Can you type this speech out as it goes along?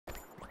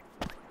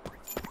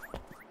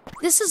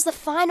This is the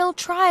final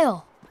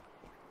trial.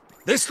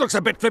 This looks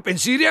a bit flippin'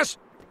 serious.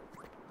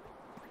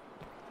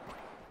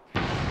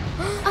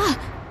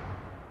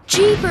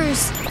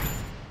 Jeepers!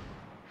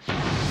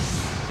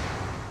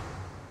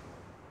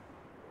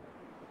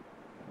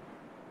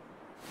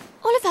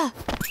 Oliver,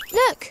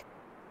 look!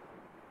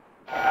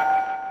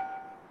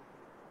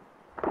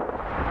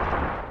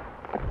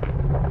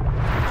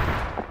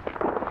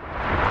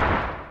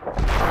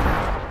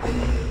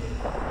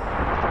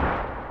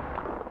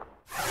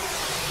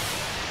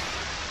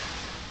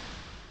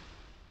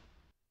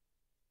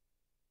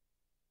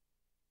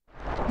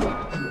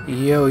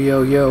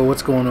 Yo,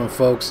 what's going on,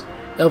 folks?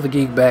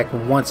 ELTheGeek back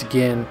once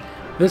again,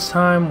 this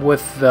time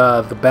with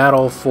the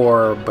battle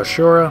for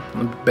Bashura.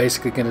 I'm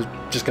basically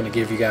just gonna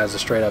give you guys a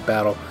straight up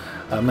battle.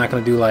 I'm not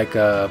gonna do like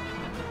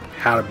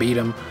how to beat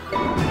him.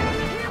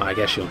 I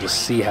guess you'll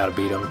just see how to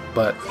beat him,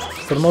 but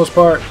for the most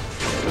part,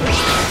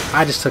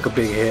 I just took a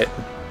big hit.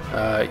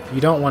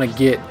 You don't want to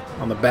get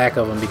on the back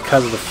of him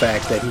because of the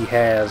fact that he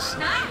has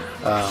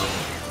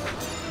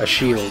a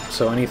shield,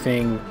 so any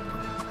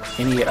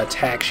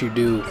attacks you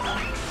do,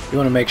 you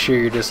want to make sure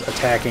you're just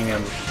attacking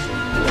him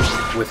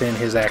within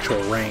his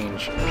actual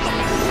range.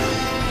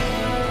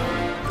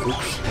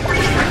 Oops.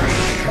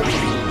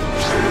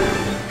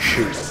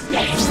 Shoot.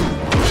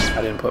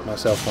 I didn't put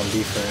myself on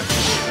defense.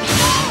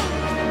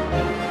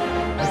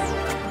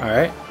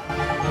 Alright.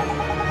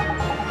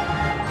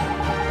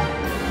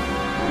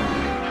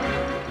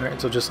 Alright,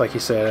 so just like he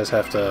said, I just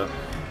have to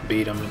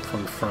beat him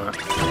from the front.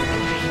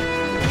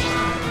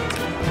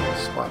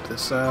 Swap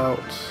this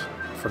out.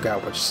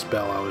 Forgot which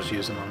spell I was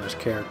using on this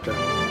character.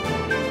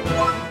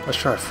 Let's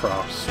try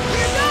Frost.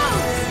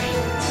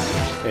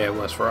 Yeah, it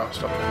was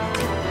Frost. Okay.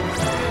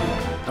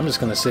 I'm just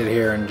gonna sit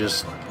here and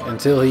just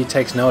until he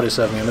takes notice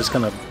of me. I'm just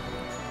gonna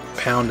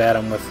pound at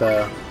him with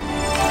that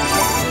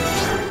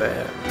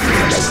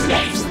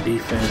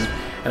defend,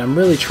 and I'm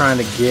really trying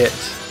to get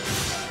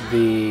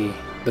the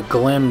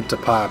glim to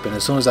pop. And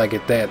as soon as I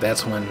get that,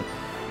 that's when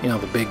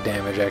the big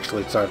damage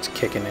actually starts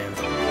kicking in.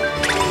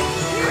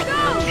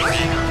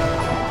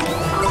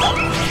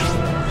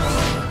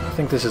 I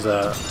think this is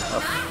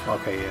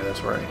okay, yeah,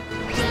 that's right.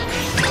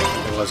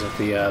 It wasn't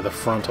the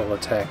frontal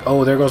attack.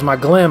 Oh, there goes my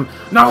glim.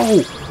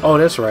 No! Oh,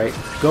 that's right.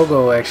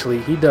 Go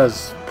actually, he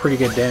does pretty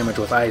good damage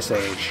with Ice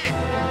Age.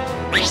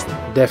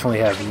 Definitely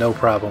have no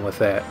problem with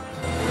that.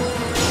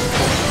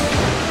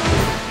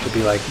 Should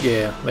be like,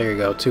 yeah, there you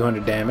go,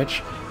 200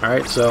 damage.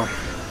 Alright, so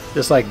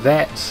just like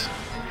that,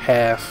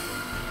 half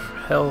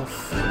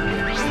health.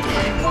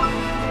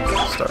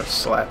 Start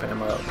slapping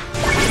him up.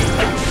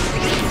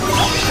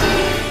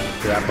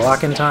 Did I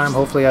block in time?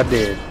 Hopefully I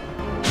did.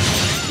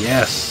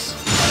 Yes!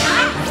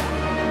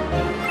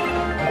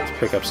 Let's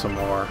pick up some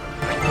more.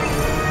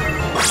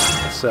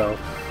 So,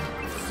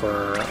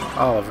 for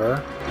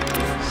Oliver.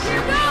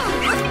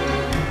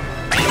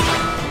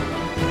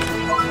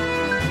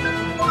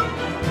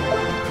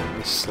 Let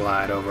me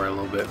slide over a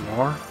little bit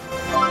more.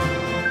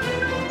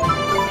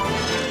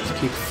 Just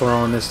keep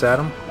throwing this at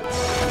him.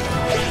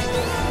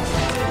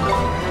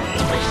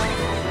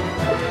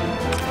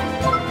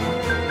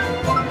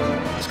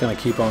 Gonna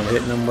keep on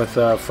hitting him with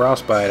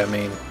frostbite. I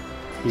mean,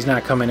 he's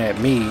not coming at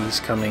me, he's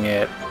coming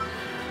at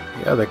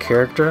the other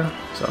character,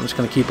 so I'm just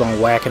gonna keep on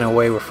whacking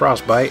away with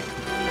frostbite.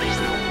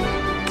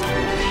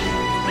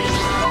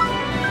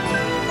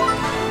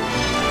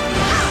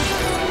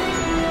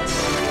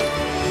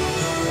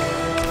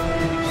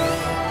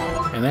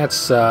 And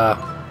that's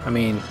I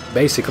mean,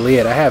 basically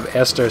it. I have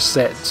Esther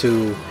set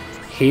to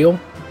heal,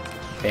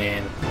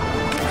 and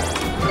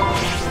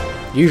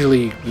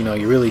usually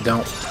you really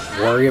don't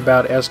worry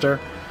about Esther,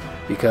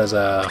 because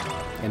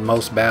in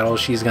most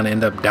battles she's gonna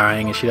end up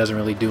dying and she doesn't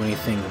really do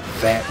anything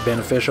that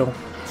beneficial.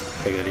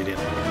 Okay, good, he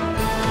didn't.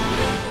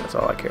 That's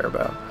all I care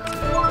about.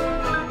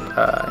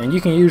 And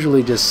you can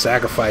usually just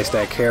sacrifice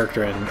that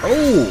character and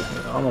oh,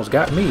 it almost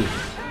got me.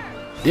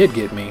 Did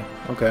get me.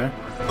 Okay.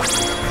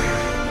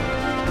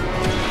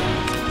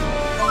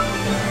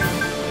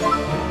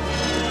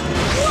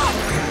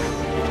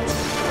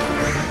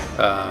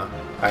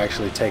 I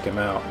actually take him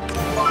out.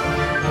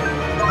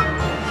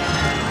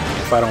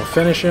 If I don't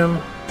finish him,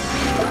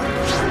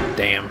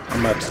 damn,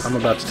 I'm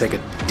about to take a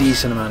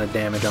decent amount of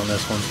damage on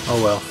this one.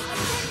 Oh well.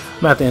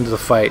 I'm at the end of the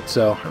fight,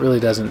 so it really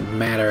doesn't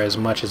matter as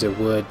much as it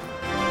would.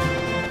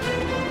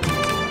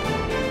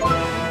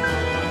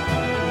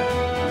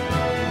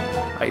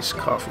 Iced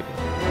coffee.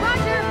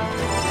 Roger.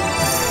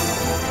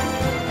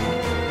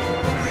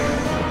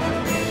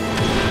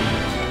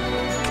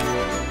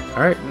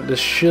 Alright, this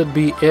should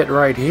be it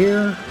right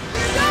here.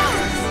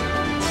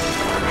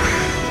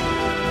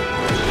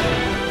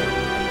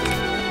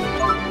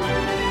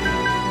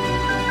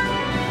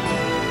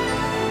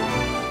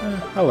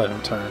 I'll let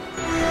him turn.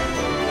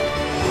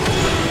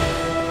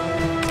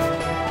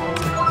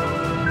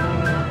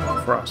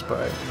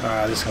 Frostbite.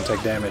 This is gonna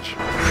take damage.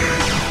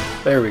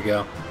 There we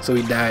go. So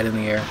he died in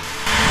the air.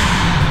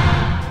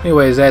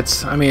 Anyways,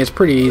 I mean, it's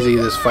pretty easy,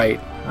 this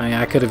fight. I mean,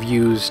 I could have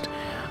used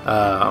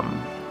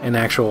an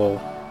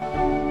actual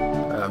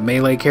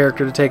melee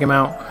character to take him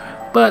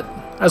out, but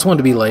I just wanted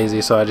to be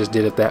lazy, so I just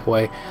did it that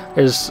way.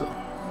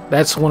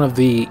 That's one of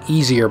the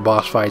easier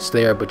boss fights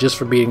there, but just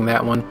for beating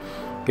that one,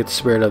 get the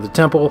Spirit of the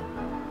Temple,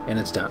 and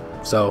it's done.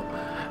 So,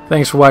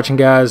 thanks for watching,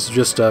 guys.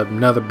 Just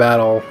another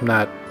battle.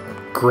 Not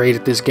great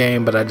at this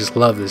game, but I just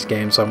love this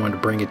game, so I wanted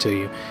to bring it to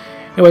you.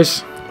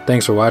 Anyways,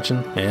 thanks for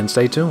watching, and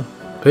stay tuned.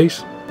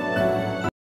 Peace.